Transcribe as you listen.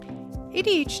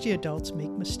ADHD adults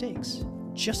make mistakes,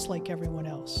 just like everyone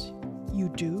else. You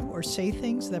do or say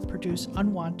things that produce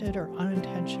unwanted or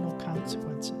unintentional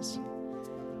consequences.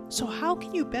 So how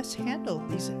can you best handle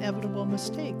these inevitable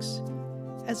mistakes,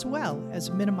 as well as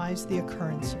minimize the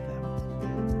occurrence of them?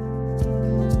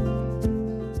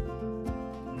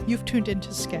 You've tuned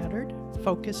into Scattered,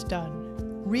 Focused,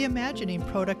 Done, Reimagining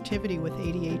Productivity with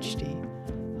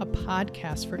ADHD, a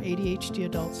podcast for ADHD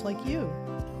adults like you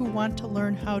who want to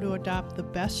learn how to adopt the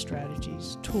best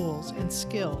strategies, tools, and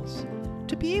skills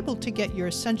to be able to get your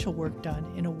essential work done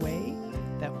in a way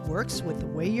that works with the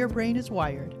way your brain is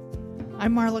wired.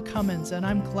 I'm Marla Cummins, and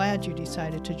I'm glad you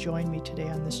decided to join me today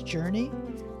on this journey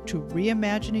to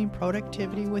reimagining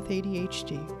productivity with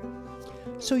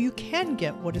ADHD, so you can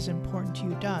get what is important to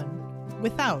you done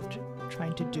without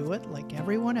trying to do it like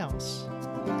everyone else.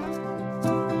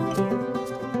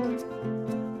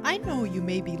 I know you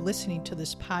may be listening to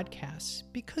this podcast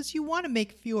because you want to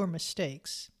make fewer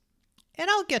mistakes, and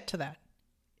I'll get to that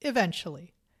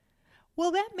eventually.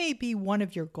 Well, that may be one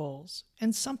of your goals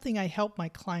and something I help my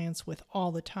clients with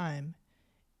all the time.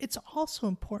 It's also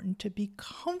important to be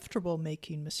comfortable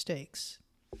making mistakes.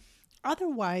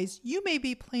 Otherwise, you may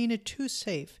be playing it too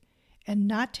safe and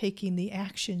not taking the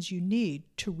actions you need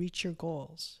to reach your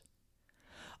goals.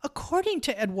 According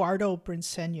to Eduardo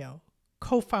Briceño,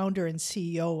 co-founder and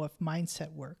CEO of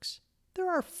Mindset Works,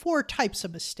 there are 4 types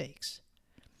of mistakes.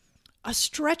 A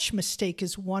stretch mistake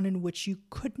is one in which you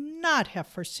could not have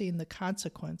foreseen the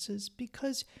consequences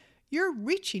because you're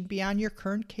reaching beyond your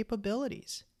current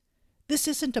capabilities. This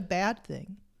isn't a bad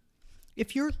thing.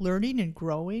 If you're learning and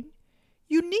growing,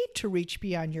 you need to reach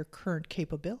beyond your current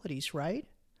capabilities, right?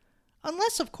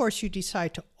 Unless, of course, you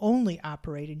decide to only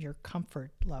operate in your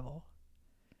comfort level.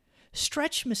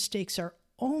 Stretch mistakes are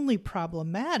only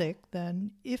problematic,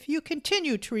 then, if you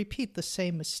continue to repeat the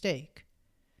same mistake.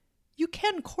 You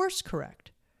can course correct,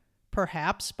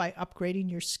 perhaps by upgrading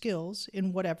your skills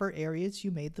in whatever areas you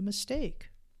made the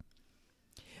mistake.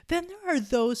 Then there are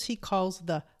those he calls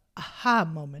the aha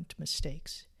moment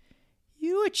mistakes.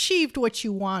 You achieved what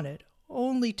you wanted,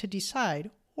 only to decide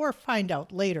or find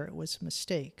out later it was a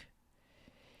mistake.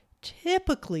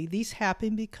 Typically, these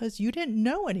happen because you didn't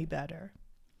know any better.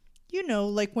 You know,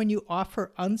 like when you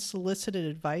offer unsolicited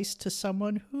advice to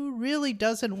someone who really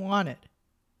doesn't want it.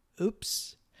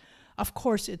 Oops. Of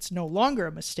course, it's no longer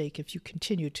a mistake if you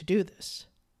continue to do this.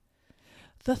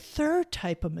 The third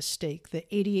type of mistake that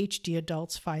ADHD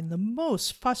adults find the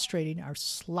most frustrating are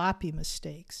sloppy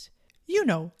mistakes. You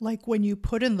know, like when you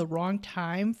put in the wrong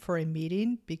time for a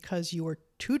meeting because you were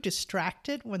too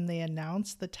distracted when they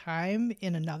announced the time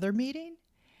in another meeting,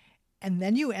 and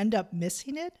then you end up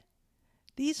missing it.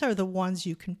 These are the ones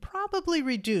you can probably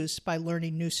reduce by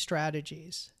learning new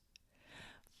strategies.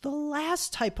 The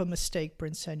last type of mistake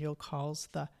Briceño calls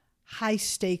the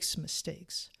high-stakes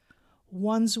mistakes,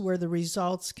 ones where the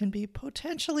results can be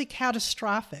potentially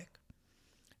catastrophic.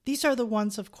 These are the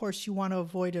ones, of course, you want to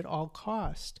avoid at all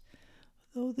cost,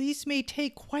 though these may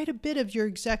take quite a bit of your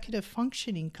executive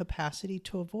functioning capacity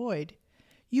to avoid.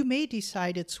 You may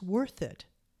decide it's worth it.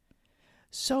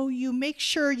 So you make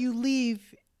sure you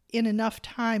leave in enough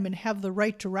time and have the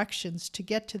right directions to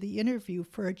get to the interview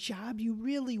for a job you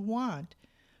really want,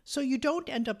 so you don't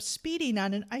end up speeding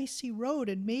on an icy road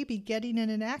and maybe getting in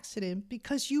an accident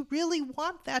because you really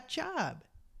want that job.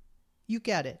 You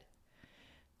get it.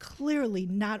 Clearly,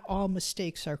 not all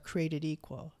mistakes are created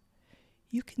equal.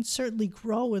 You can certainly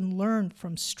grow and learn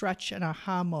from stretch and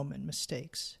aha moment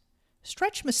mistakes.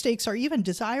 Stretch mistakes are even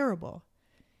desirable.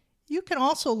 You can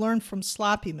also learn from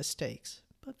sloppy mistakes,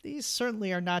 but these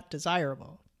certainly are not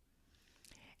desirable.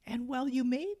 And while you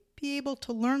may be able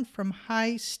to learn from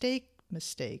high-stake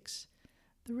mistakes,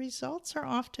 the results are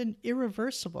often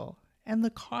irreversible and the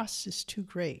cost is too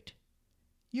great.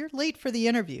 You're late for the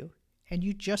interview and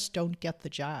you just don't get the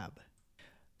job.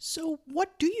 So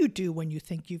what do you do when you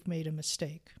think you've made a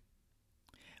mistake?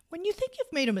 When you think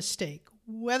you've made a mistake,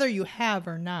 whether you have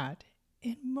or not,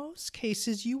 in most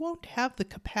cases you won't have the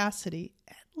capacity,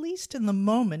 at least in the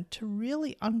moment, to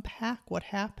really unpack what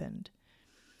happened.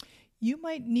 You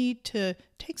might need to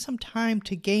take some time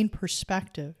to gain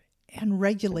perspective and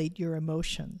regulate your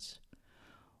emotions.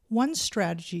 One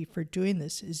strategy for doing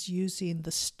this is using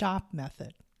the STOP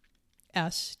method,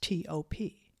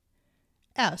 S-T-O-P.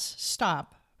 S,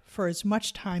 stop for as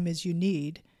much time as you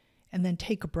need, and then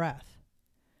take a breath.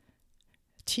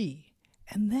 T,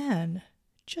 and then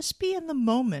just be in the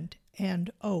moment and,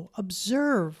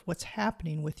 observe what's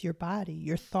happening with your body,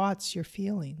 your thoughts, your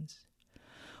feelings.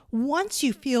 Once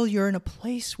you feel you're in a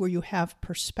place where you have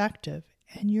perspective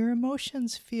and your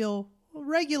emotions feel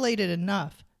regulated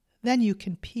enough, Then you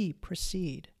can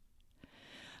proceed.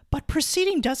 But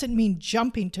proceeding doesn't mean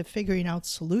jumping to figuring out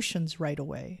solutions right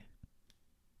away.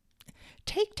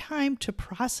 Take time to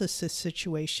process this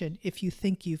situation if you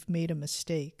think you've made a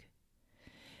mistake.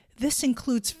 This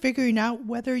includes figuring out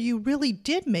whether you really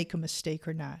did make a mistake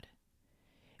or not.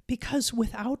 Because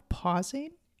without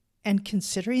pausing and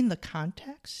considering the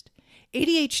context,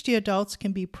 ADHD adults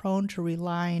can be prone to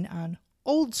relying on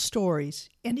old stories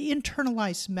and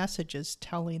internalized messages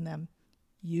telling them,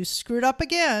 "You screwed up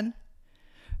again."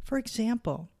 For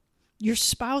example, your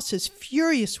spouse is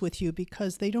furious with you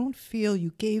because they don't feel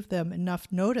you gave them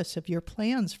enough notice of your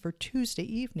plans for Tuesday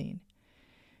evening.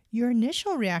 Your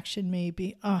initial reaction may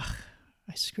be, "Ugh,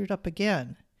 I screwed up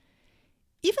again,"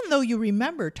 even though you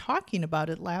remember talking about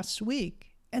it last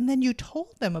week and then you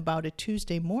told them about it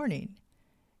Tuesday morning.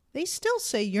 They still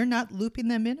say you're not looping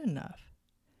them in enough.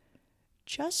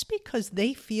 Just because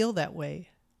they feel that way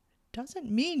doesn't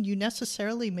mean you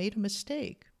necessarily made a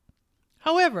mistake.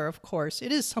 However, of course,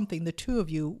 it is something the two of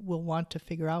you will want to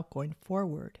figure out going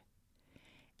forward.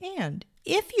 And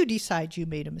if you decide you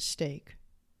made a mistake,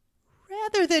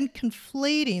 rather than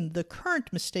conflating the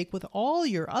current mistake with all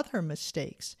your other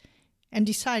mistakes and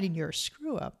deciding you're a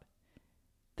screw-up,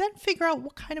 then figure out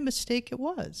what kind of mistake it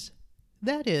was.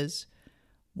 That is,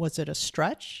 was it a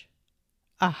stretch,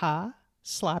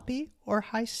 sloppy, or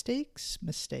high-stakes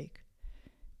mistake?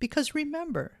 Because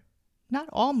remember, not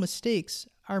all mistakes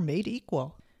are made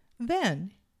equal.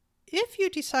 Then, if you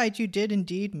decide you did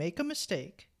indeed make a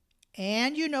mistake,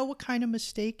 and you know what kind of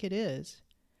mistake it is,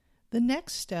 the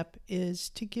next step is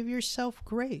to give yourself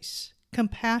grace,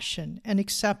 compassion, and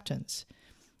acceptance,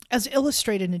 as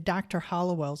illustrated in Dr.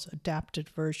 Hollowell's adapted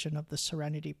version of the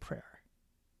Serenity Prayer,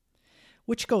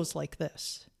 which goes like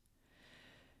this: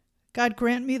 God,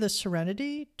 grant me the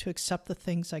serenity to accept the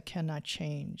things I cannot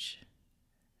change,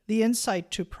 the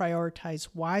insight to prioritize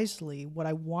wisely what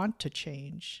I want to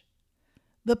change,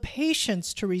 the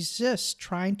patience to resist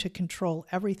trying to control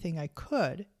everything I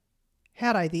could,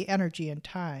 had I the energy and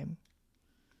time,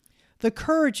 the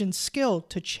courage and skill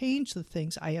to change the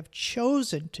things I have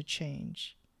chosen to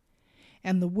change,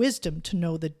 and the wisdom to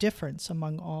know the difference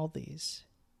among all these.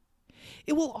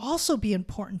 It will also be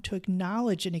important to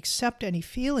acknowledge and accept any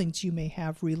feelings you may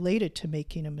have related to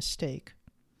making a mistake.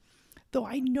 Though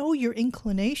I know your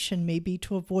inclination may be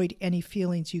to avoid any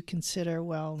feelings you consider,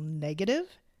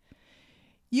 negative,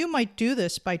 you might do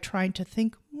this by trying to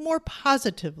think more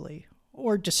positively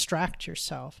or distract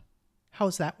yourself.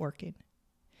 How's that working?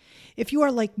 If you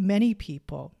are like many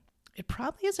people, it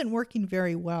probably isn't working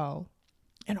very well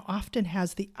and often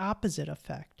has the opposite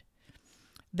effect.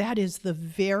 That is, the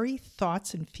very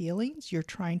thoughts and feelings you're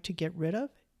trying to get rid of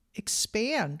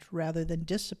expand rather than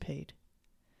dissipate.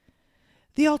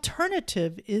 The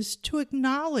alternative is to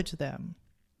acknowledge them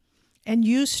and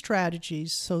use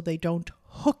strategies so they don't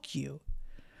hook you.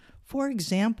 For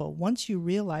example, once you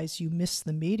realize you missed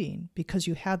the meeting because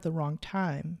you had the wrong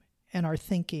time and are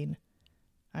thinking,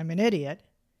 "I'm an idiot,"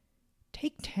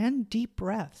 take 10 deep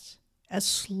breaths as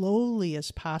slowly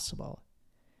as possible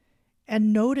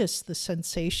and notice the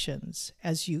sensations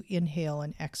as you inhale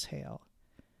and exhale.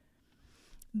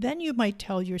 Then you might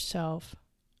tell yourself,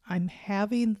 "I'm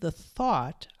having the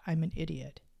thought I'm an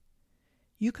idiot."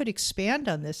 You could expand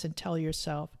on this and tell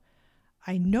yourself,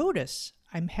 "I notice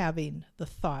I'm having the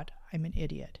thought I'm an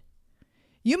idiot."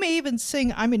 You may even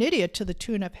sing "I'm an idiot" to the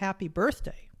tune of "Happy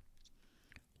Birthday."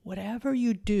 Whatever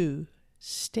you do,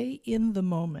 stay in the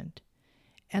moment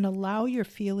and allow your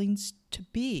feelings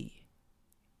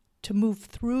to move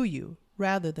through you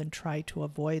rather than try to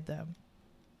avoid them.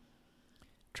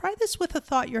 Try this with a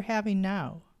thought you're having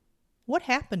now. What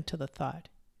happened to the thought?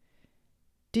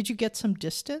 Did you get some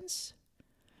distance?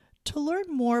 To learn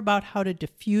more about how to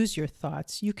diffuse your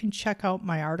thoughts, you can check out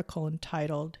my article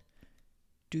entitled,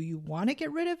 "Do You Want to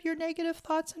Get Rid of Your Negative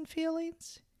Thoughts and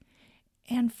Feelings?"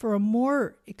 And for a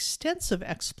more extensive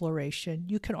exploration,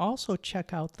 you can also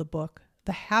check out the book,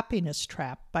 The Happiness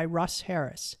Trap by Russ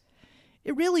Harris.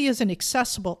 It really is an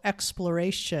accessible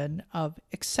exploration of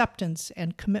acceptance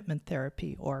and commitment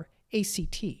therapy, or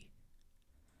ACT.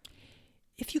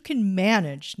 If you can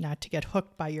manage not to get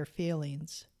hooked by your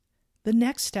feelings, the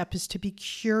next step is to be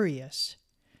curious.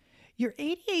 Your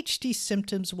ADHD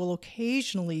symptoms will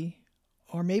occasionally,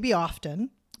 or maybe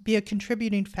often, be a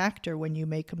contributing factor when you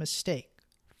make a mistake.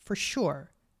 For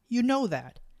sure, you know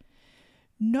that.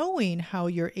 Knowing how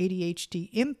your ADHD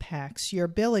impacts your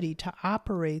ability to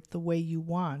operate the way you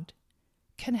want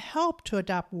can help to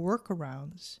adopt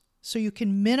workarounds so you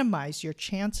can minimize your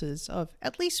chances of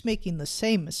at least making the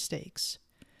same mistakes.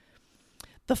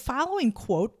 The following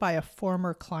quote by a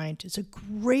former client is a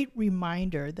great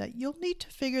reminder that you'll need to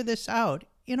figure this out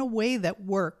in a way that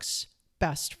works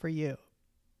best for you.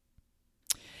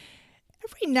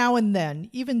 Every now and then,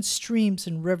 even streams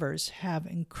and rivers have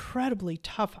incredibly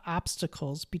tough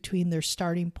obstacles between their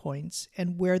starting points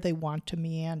and where they want to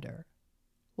meander,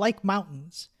 like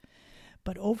mountains.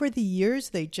 But over the years,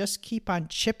 they just keep on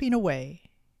chipping away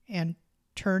and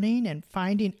turning and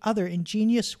finding other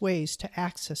ingenious ways to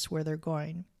access where they're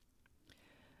going.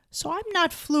 So I'm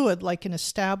not fluid like an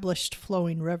established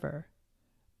flowing river,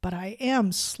 but I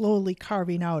am slowly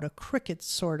carving out a cricket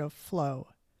sort of flow.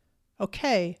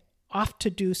 Okay, off to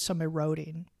do some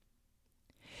eroding.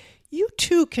 You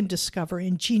too can discover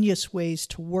ingenious ways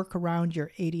to work around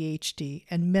your ADHD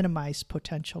and minimize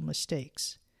potential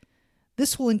mistakes.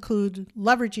 This will include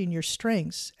leveraging your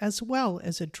strengths as well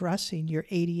as addressing your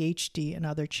ADHD and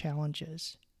other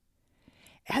challenges.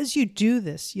 As you do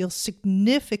this, you'll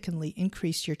significantly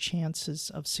increase your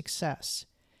chances of success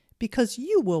because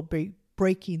you will be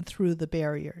breaking through the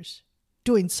barriers,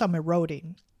 doing some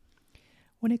eroding.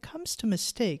 When it comes to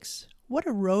mistakes, what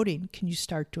eroding can you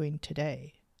start doing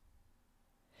today?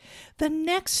 The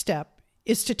next step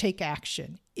is to take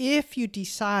action if you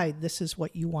decide this is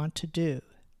what you want to do.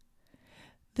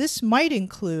 This might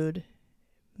include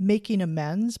making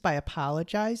amends by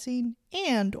apologizing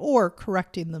and or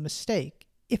correcting the mistake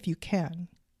if you can.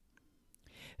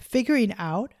 Figuring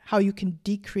out how you can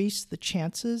decrease the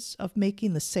chances of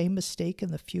making the same mistake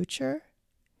in the future.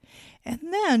 And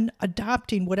then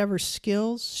adopting whatever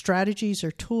skills, strategies,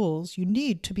 or tools you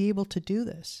need to be able to do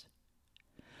this.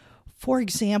 For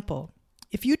example,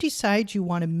 if you decide you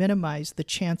want to minimize the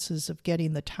chances of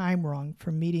getting the time wrong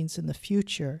for meetings in the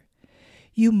future,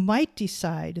 you might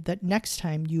decide that next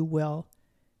time you will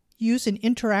use an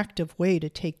interactive way to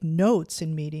take notes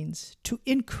in meetings to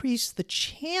increase the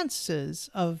chances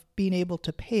of being able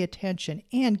to pay attention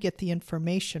and get the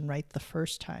information right the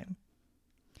first time.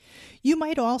 You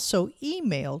might also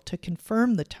email to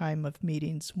confirm the time of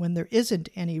meetings when there isn't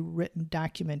any written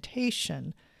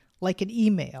documentation, like an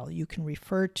email you can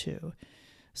refer to,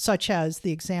 such as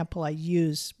the example I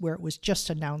used where it was just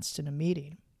announced in a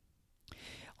meeting.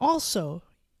 Also,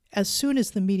 as soon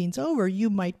as the meeting's over,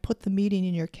 you might put the meeting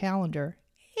in your calendar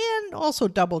and also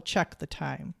double check the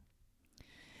time.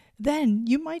 Then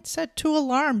you might set 2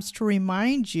 alarms to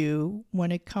remind you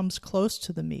when it comes close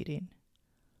to the meeting.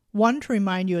 One to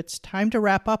remind you it's time to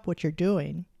wrap up what you're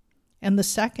doing, and the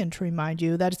second to remind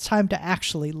you that it's time to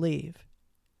actually leave.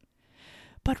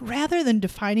 But rather than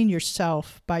defining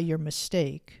yourself by your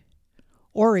mistake,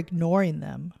 or ignoring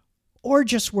them, or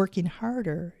just working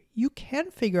harder, you can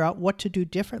figure out what to do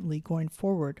differently going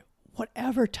forward,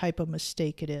 whatever type of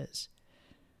mistake it is.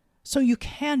 So you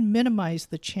can minimize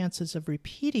the chances of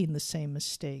repeating the same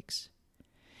mistakes.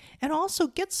 And also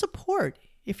get support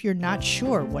if you're not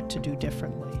sure what to do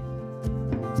differently.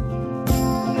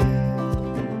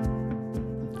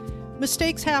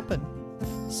 Mistakes happen.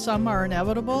 Some are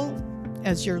inevitable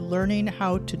as you're learning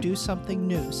how to do something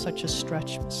new, such as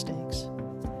stretch mistakes.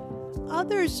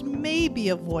 Others may be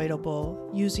avoidable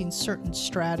using certain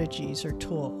strategies or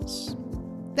tools.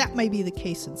 That may be the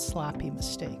case in sloppy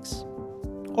mistakes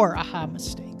or aha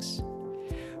mistakes.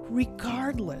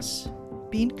 Regardless,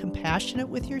 being compassionate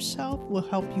with yourself will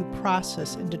help you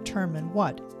process and determine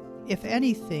what, if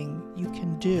anything, you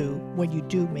can do when you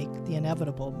do make the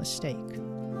inevitable mistake.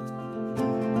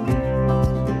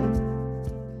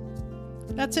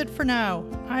 That's it for now.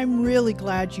 I'm really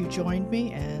glad you joined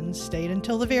me and stayed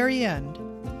until the very end.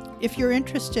 If you're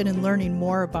interested in learning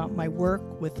more about my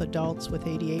work with adults with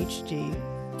ADHD,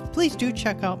 please do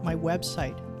check out my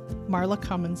website,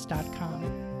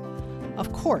 marlacummins.com.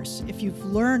 Of course, if you've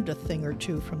learned a thing or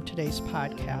two from today's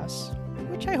podcast,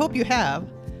 which I hope you have,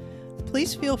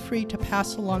 please feel free to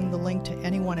pass along the link to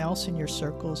anyone else in your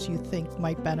circles you think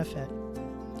might benefit.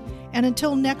 And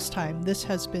until next time, this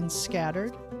has been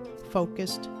Scattered,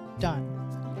 Focused, Done.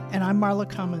 And I'm Marla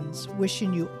Cummins,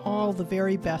 wishing you all the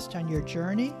very best on your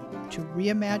journey to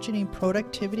reimagining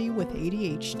productivity with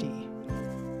ADHD.